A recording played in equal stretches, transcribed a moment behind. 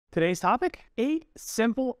Today's topic, 8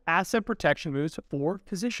 simple asset protection moves for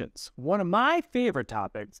physicians. One of my favorite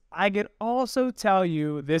topics. I could also tell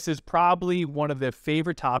you this is probably one of the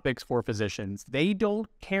favorite topics for physicians. They don't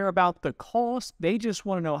care about the cost. They just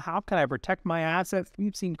want to know, how can I protect my assets?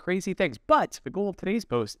 We've seen crazy things, but the goal of today's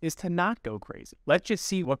post is to not go crazy. Let's just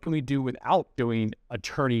see what can we do without doing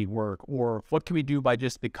attorney work, or what can we do by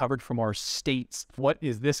just the coverage from our states? What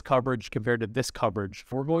is this coverage compared to this coverage?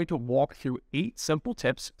 We're going to walk through 8 simple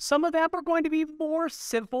tips. Some of them are going to be more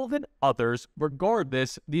simple than others.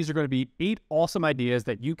 Regardless, these are going to be 8 awesome ideas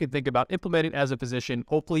that you can think about implementing as a physician.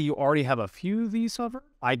 Hopefully, you already have a few of these covered.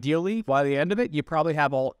 Ideally, by the end of it, you probably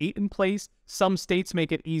have all 8 in place. Some states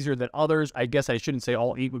make it easier than others. I guess I shouldn't say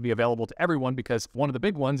all 8 would be available to everyone, because one of the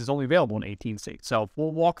big ones is only available in 18 states. So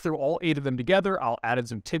we'll walk through all 8 of them together. I'll add in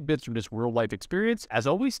some tidbits from just real life experience. As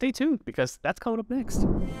always, stay tuned, because that's coming up next.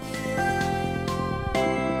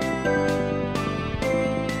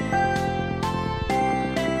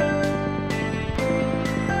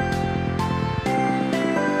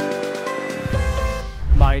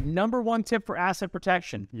 My number 1 tip for asset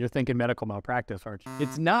protection. You're thinking medical malpractice, aren't you?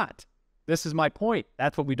 It's not. This is my point.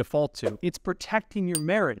 That's what we default to. It's protecting your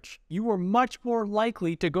marriage. You are much more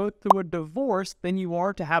likely to go through a divorce than you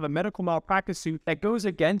are to have a medical malpractice suit that goes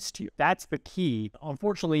against you. That's the key.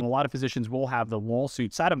 Unfortunately, a lot of physicians will have the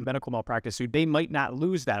lawsuit side of a medical malpractice suit. They might not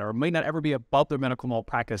lose that, or might not ever be above their medical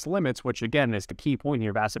malpractice limits, which again is the key point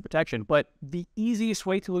here of asset protection. But the easiest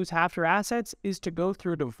way to lose half your assets is to go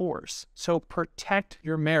through a divorce. So protect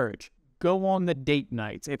your marriage. Go on the date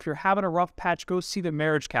nights. If you're having a rough patch, go see the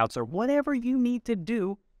marriage counselor. Whatever you need to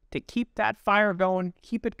do to keep that fire going,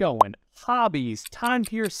 keep it going. Hobbies, time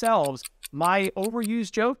to yourselves. My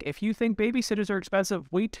overused joke, if you think babysitters are expensive,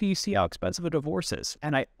 wait till you see how expensive a divorce is.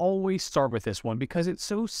 And I always start with this one because it's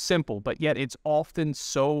so simple, but yet it's often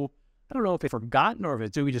so, I don't know if it's forgotten or if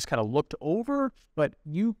it's we just kind of looked over, but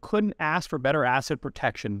you couldn't ask for better asset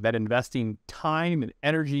protection than investing time and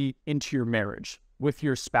energy into your marriage with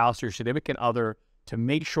your spouse, your significant other, to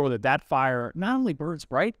make sure that that fire not only burns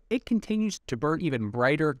bright, it continues to burn even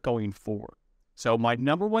brighter going forward. So my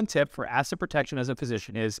number 1 tip for asset protection as a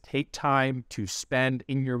physician is take time to spend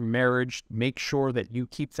in your marriage. Make sure that you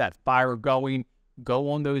keep that fire going.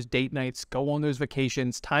 Go on those date nights, go on those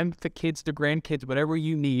vacations, time with the kids, the grandkids, whatever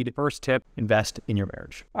you need. First tip, invest in your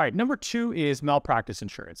marriage. All right, number 2 is malpractice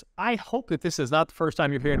insurance. I hope that this is not the first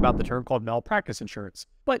time you're hearing about the term called malpractice insurance.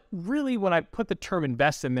 But really, when I put the term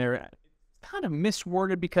invest in there, it's kind of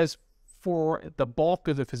misworded, because for the bulk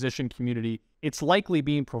of the physician community, it's likely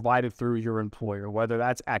being provided through your employer, whether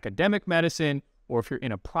that's academic medicine, or if you're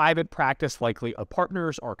in a private practice, likely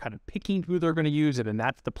partners are kind of picking who they're going to use it, and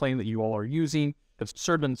that's the plan that you all are using. There's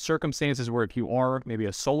certain circumstances where if you are maybe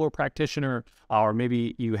a solo practitioner, or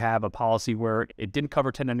maybe you have a policy where it didn't cover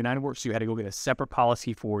 1099 work, so you had to go get a separate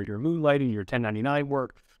policy for your moonlighting, your 1099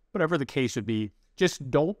 work, whatever the case would be,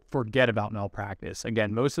 just don't forget about malpractice.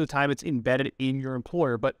 Again, most of the time it's embedded in your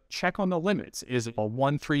employer, but check on the limits. Is it a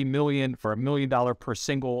 1-3 million for $1 million per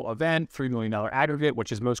single event, $3 million aggregate,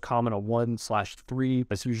 which is most common, a 1/3.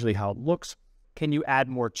 That's usually how it looks. Can you add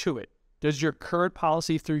more to it? Does your current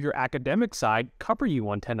policy through your academic side cover you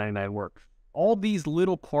on 1099 work? All these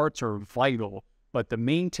little parts are vital, but the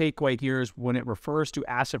main takeaway here is when it refers to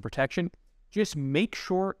asset protection, just make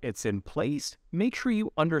sure it's in place. Make sure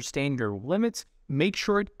you understand your limits. Make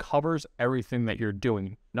sure it covers everything that you're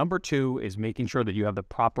doing. Number 2 is making sure that you have the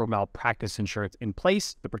proper malpractice insurance in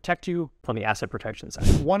place to protect you from the asset protection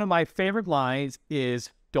side. One of my favorite lines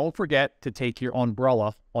is, don't forget to take your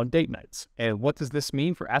umbrella on date nights. And what does this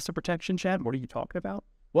mean for asset protection, Chad? What are you talking about?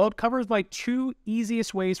 Well, it covers my 2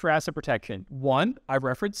 easiest ways for asset protection. 1, I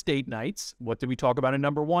referenced date nights. What did we talk about in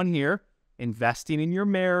number 1 here? Investing in your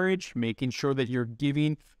marriage, making sure that you're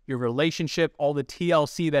giving your relationship all the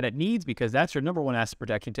TLC that it needs, because that's your number 1 asset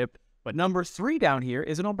protection tip. But number 3 down here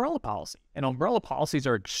is an umbrella policy. And umbrella policies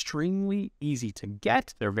are extremely easy to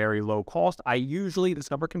get. They're very low cost. This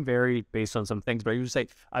number can vary based on some things, but I usually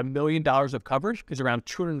say $1 million of coverage is around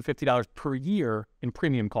 $250 per year in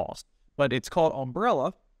premium cost. But it's called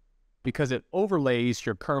umbrella because it overlays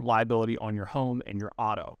your current liability on your home and your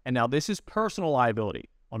auto. And now this is personal liability.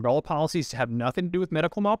 Umbrella policies have nothing to do with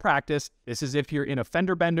medical malpractice. This is if you're in a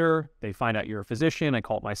fender bender, they find out you're a physician. I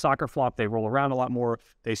call it my soccer flop. They roll around a lot more.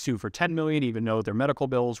 They sue for $10 million, even though their medical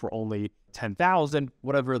bills were only $10,000,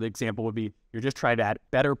 whatever the example would be. You're just trying to add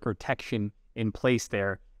better protection in place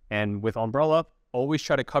there. And with umbrella, always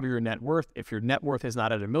try to cover your net worth. If your net worth is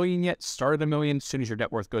not at $1 million yet, start at $1 million. As soon as your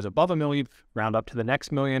net worth goes above $1 million, round up to the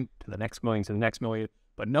next million, to the next million, to the next million.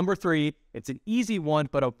 But number 3, it's an easy one,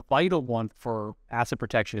 but a vital one for asset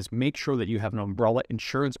protection is make sure that you have an umbrella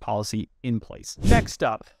insurance policy in place. Next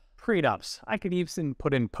up, prenups. I could even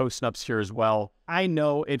put in postnups here as well. I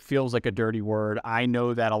know it feels like a dirty word. I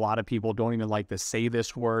know that a lot of people don't even like to say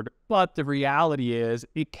this word, but the reality is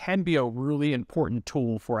it can be a really important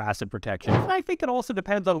tool for asset protection. And I think it also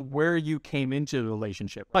depends on where you came into the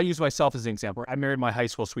relationship. I'll use myself as an example. I married my high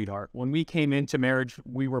school sweetheart. When we came into marriage,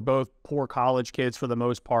 we were both poor college kids for the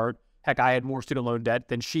most part. Heck, I had more student loan debt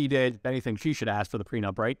than she did. If anything, she should ask for the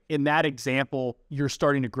prenup, right? In that example, you're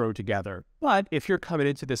starting to grow together. But if you're coming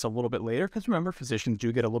into this a little bit later, because remember, physicians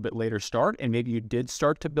do get a little bit later start, and maybe you did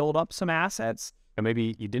start to build up some assets, and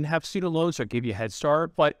maybe you didn't have student loans, so it gave you a head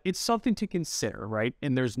start, but it's something to consider, right?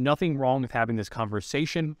 And there's nothing wrong with having this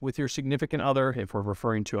conversation with your significant other, if we're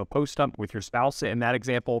referring to a post-up with your spouse in that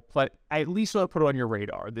example, but I at least want to put it on your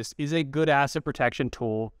radar. This is a good asset protection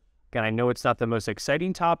tool. Again, I know it's not the most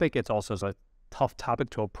exciting topic. It's also a tough topic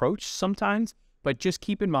to approach sometimes, but just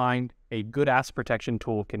keep in mind a good asset protection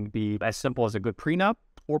tool can be as simple as a good prenup,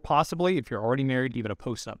 or possibly, if you're already married, even a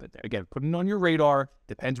postnup in there. Again, put it on your radar.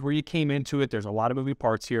 Depends where you came into it. There's a lot of moving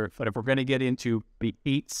parts here, but if we're going to get into the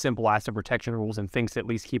 8 simple asset protection rules and things to at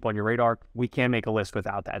least keep on your radar, we can't make a list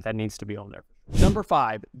without that. That needs to be on there. Number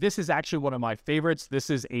 5, this is actually one of my favorites. This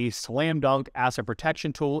is a slam dunk asset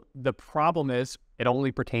protection tool. The problem is it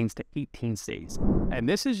only pertains to 18 states. And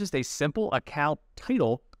this is just a simple account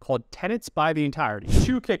title called Tenants by the Entirety.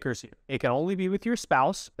 2 kickers here. It can only be with your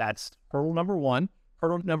spouse. That's hurdle number 1.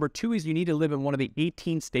 Hurdle number 2 is you need to live in one of the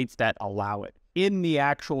 18 states that allow it. In the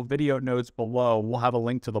actual video notes below, we'll have a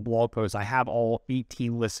link to the blog post. I have all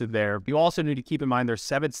 18 listed there. You also need to keep in mind there's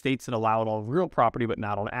 7 states that allow it on real property, but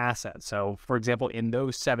not on assets. So, for example, in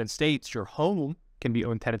those 7 states, your home can be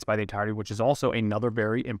owned tenants by the entirety, which is also another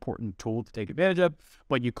very important tool to take advantage of,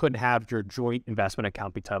 but you couldn't have your joint investment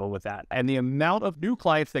account be titled with that. And the amount of new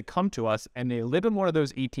clients that come to us and they live in one of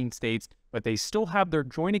those 18 states, but they still have their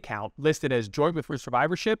joint account listed as joint with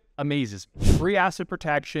survivorship amazes me. Free asset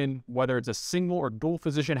protection, whether it's a single or dual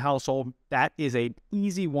physician household, that is an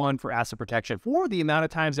easy one for asset protection for the amount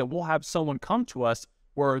of times that we'll have someone come to us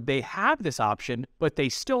where they have this option, but they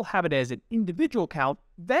still have it as an individual account,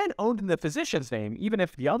 then owned in the physician's name, even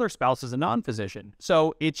if the other spouse is a non-physician.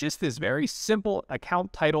 So it's just this very simple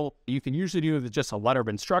account title. You can usually do with just a letter of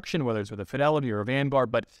instruction, whether it's with a Fidelity or a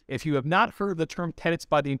Vanguard. But if you have not heard of the term tenants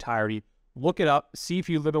by the entirety, look it up, see if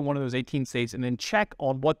you live in one of those 18 states, and then check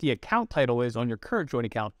on what the account title is on your current joint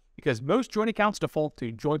account, because most joint accounts default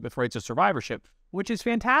to joint with rights of survivorship, which is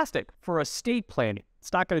fantastic for estate planning.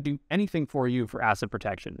 It's not going to do anything for you for asset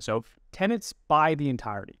protection. So tenants by the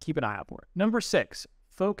entirety, keep an eye out for it. Number 6,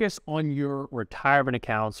 focus on your retirement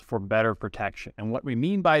accounts for better protection. And what we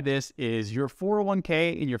mean by this is your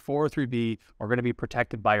 401k and your 403b are going to be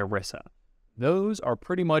protected by ERISA. Those are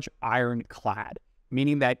pretty much ironclad,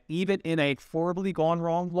 meaning that even in a horribly gone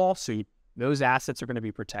wrong lawsuit, those assets are going to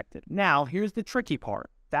be protected. Now, here's the tricky part.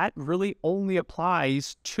 That really only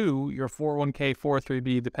applies to your 401k,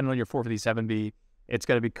 403b, depending on your 457b. It's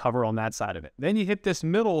going to be covered on that side of it. Then you hit this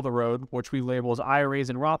middle of the road, which we label as IRAs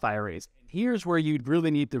and Roth IRAs. Here's where you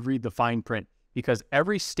really need to read the fine print, because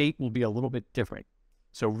every state will be a little bit different.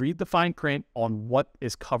 So read the fine print on what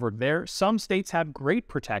is covered there. Some states have great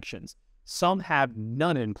protections. Some have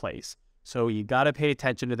none in place. So you got to pay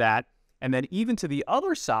attention to that. And then even to the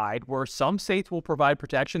other side, where some states will provide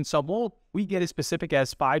protection, some won't, we get as specific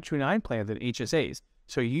as 529 plans and HSAs.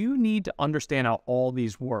 So you need to understand how all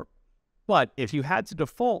these work. But if you had to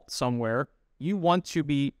default somewhere, you want to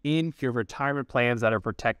be in your retirement plans that are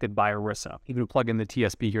protected by ERISA. Even plug in the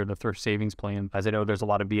TSP here, the Thrift Savings Plan, as I know there's a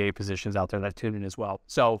lot of VA physicians out there that tune in as well.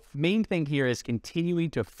 So main thing here is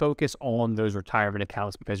continuing to focus on those retirement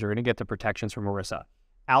accounts, because you're going to get the protections from ERISA.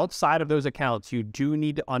 Outside of those accounts, you do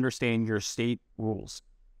need to understand your state rules.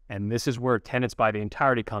 And this is where tenants by the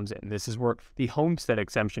entirety comes in. This is where the homestead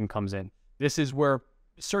exemption comes in. This is where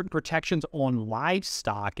certain protections on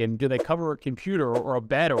livestock, and do they cover a computer or a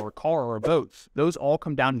bed or a car or a boat? Those all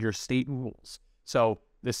come down to your state rules. So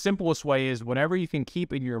the simplest way is whatever you can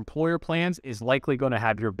keep in your employer plans is likely going to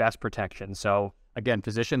have your best protection. So again,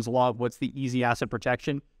 physicians love what's the easy asset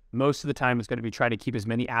protection. Most of the time, it's going to be trying to keep as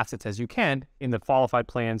many assets as you can in the qualified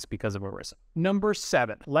plans because of ERISA. Number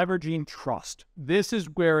 7, leveraging trust. This is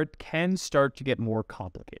where it can start to get more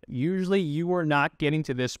complicated. Usually, you are not getting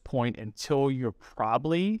to this point until you're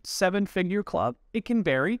probably 7-figure club. It can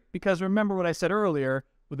vary, because remember what I said earlier,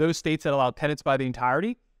 with those states that allow tenants by the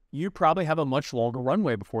entirety, you probably have a much longer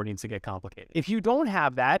runway before it needs to get complicated. If you don't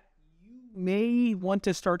have that, you may want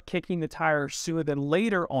to start kicking the tires sooner than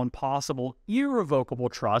later on possible irrevocable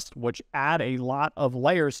trust, which add a lot of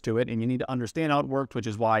layers to it, and you need to understand how it works, which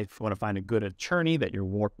is why you want to find a good attorney that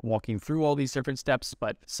you're walking through all these different steps.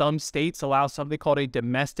 But some states allow something called a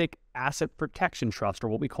domestic asset protection trust, or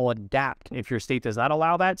what we call a DAPT. If your state does not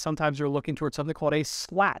allow that, sometimes you're looking towards something called a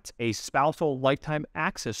SLAT, a spousal lifetime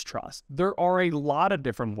access trust. There are a lot of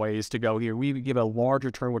different ways to go here. We would give a larger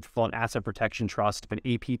term, which we call an asset protection trust, an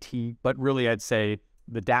APT, but really I'd say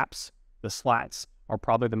the DAPTs, the SLATs, are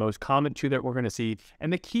probably the most common two that we're going to see.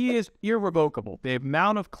 And the key is irrevocable. The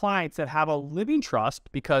amount of clients that have a living trust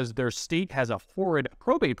because their state has a horrid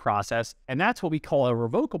probate process, and that's what we call a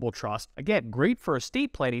revocable trust. Again, great for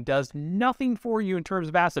estate planning, does nothing for you in terms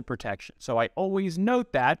of asset protection. So I always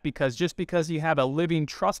note that, because just because you have a living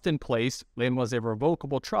trust in place and was a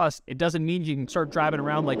revocable trust, it doesn't mean you can start driving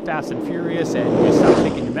around like Fast and Furious and you start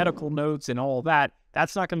taking your medical notes and all that.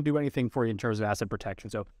 That's not going to do anything for you in terms of asset protection.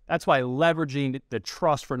 So that's why leveraging the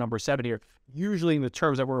trust for number 7 here, usually in the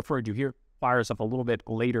terms that we're referring to here, fires up a little bit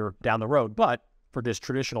later down the road. But for this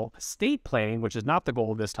traditional estate planning, which is not the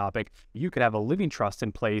goal of this topic, you could have a living trust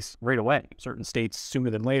in place right away. Certain states sooner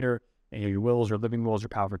than later, and your wills or living wills or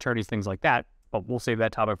power of attorneys, things like that. But we'll save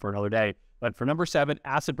that topic for another day. But for number 7,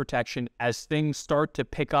 asset protection, as things start to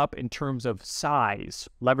pick up in terms of size,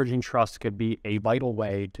 leveraging trust could be a vital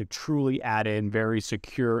way to truly add in very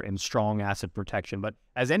secure and strong asset protection. But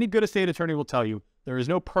as any good estate attorney will tell you, there is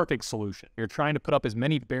no perfect solution. You're trying to put up as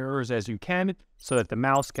many barriers as you can so that the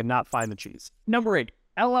mouse cannot find the cheese. Number 8,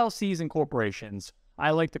 LLCs and corporations. I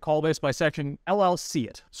like to call this my section LLC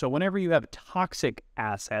it. So whenever you have toxic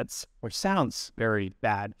assets, which sounds very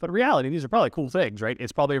bad, but in reality, these are probably cool things, right?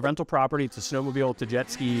 It's probably a rental property, it's a snowmobile, it's a jet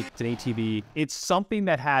ski, it's an ATV. It's something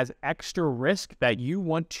that has extra risk that you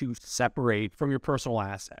want to separate from your personal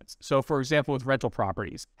assets. So for example, with rental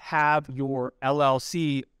properties, have your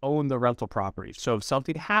LLC own the rental property. So if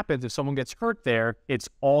something happens, if someone gets hurt there, it's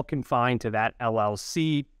all confined to that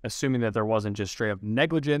LLC, assuming that there wasn't just straight up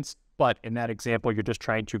negligence. But in that example, you're just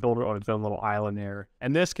trying to build it on its own little island there.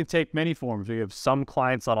 And this can take many forms. We have some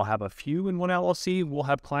clients that'll have a few in one LLC. We'll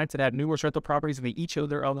have clients that have numerous rental properties and they each own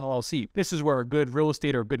their own LLC. This is where a good real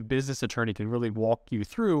estate or a good business attorney can really walk you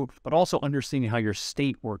through, but also understanding how your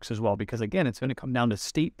state works as well. Because again, it's going to come down to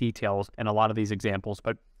state details in a lot of these examples.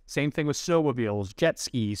 But same thing with snowmobiles, jet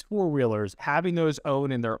skis, four-wheelers, having those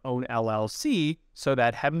own in their own LLC so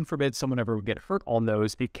that, heaven forbid, someone ever would get hurt on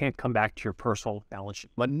those, it can't come back to your personal balance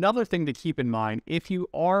sheet. But another thing to keep in mind, if you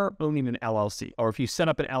are owning an LLC, or if you set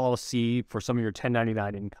up an LLC for some of your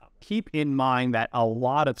 1099 income, keep in mind that a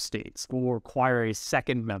lot of states will require a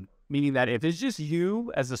second member. Meaning that if it's just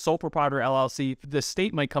you as the sole proprietor LLC, the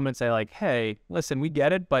state might come and say like, hey, listen, we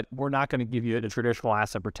get it, but we're not going to give you the traditional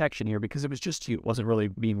asset protection here because it was just you. It wasn't really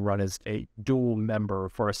being run as a dual member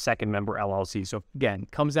for a second member LLC. So again,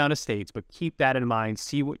 it comes down to states, but keep that in mind.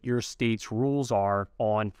 See what your state's rules are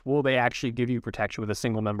on, will they actually give you protection with a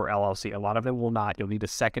single member LLC? A lot of them will not. You'll need a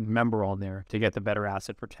second member on there to get the better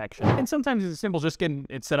asset protection. And sometimes it's as simple as just getting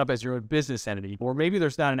it set up as your own business entity, or maybe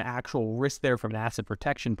there's not an actual risk there from an asset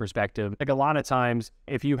protection perspective. Like a lot of times,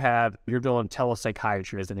 if you're doing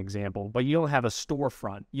telepsychiatry as an example, but you don't have a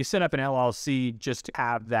storefront, you set up an LLC just to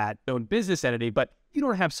have that own business entity, but you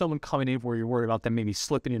don't have someone coming in where you're worried about them maybe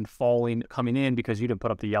slipping and falling, coming in because you didn't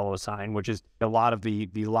put up the yellow sign, which is a lot of the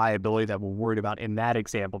liability that we're worried about in that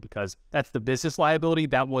example, because that's the business liability.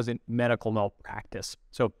 That wasn't medical malpractice.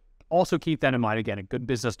 So also keep that in mind. Again, a good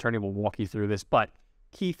business attorney will walk you through this, but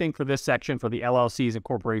key thing for this section for the LLCs and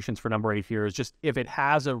corporations for number 8 here is just if it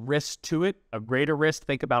has a risk to it, a greater risk,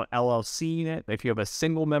 think about LLC in it. If you have a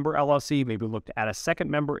single member LLC, maybe look to add a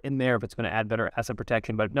second member in there if it's going to add better asset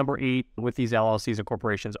protection. But number 8 with these LLCs and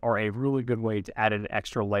corporations are a really good way to add an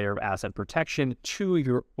extra layer of asset protection to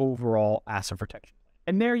your overall asset protection.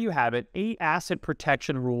 And there you have it, 8 asset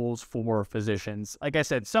protection rules for physicians. Like I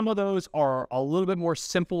said, some of those are a little bit more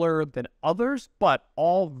simpler than others, but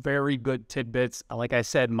all very good tidbits. Like I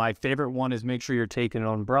said, my favorite one is make sure you're taking an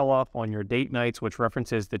umbrella on your date nights, which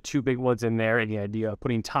references the 2 big ones in there, and the idea of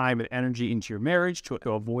putting time and energy into your marriage to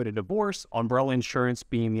avoid a divorce. Umbrella insurance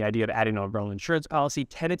being the idea of adding an umbrella insurance policy.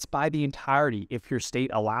 Tenants by the entirety if your state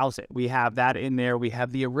allows it. We have that in there. We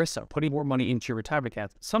have the ERISA, putting more money into your retirement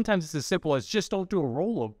accounts. Sometimes it's as simple as just don't do a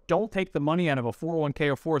roll-over. Don't take the money out of a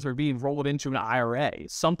 401k or 403b and roll it into an IRA.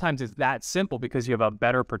 Sometimes it's that simple because you have a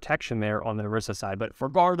better protection there on the ERISA side. But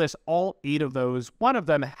regardless, all 8 of those, one of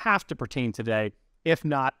them have to pertain today. if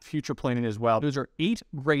not future planning as well. Those are 8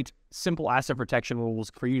 great simple asset protection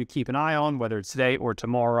rules for you to keep an eye on, whether it's today or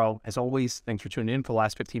tomorrow. As always, thanks for tuning in for the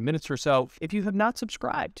last 15 minutes or so. If you have not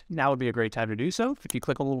subscribed, now would be a great time to do so. If you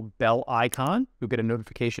click on the little bell icon, you'll get a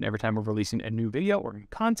notification every time we're releasing a new video or new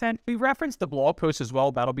content. We reference the blog post as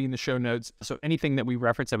well. That'll be in the show notes. So anything that we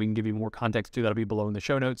reference that we can give you more context to, that'll be below in the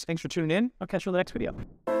show notes. Thanks for tuning in. I'll catch you in the next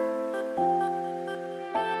video.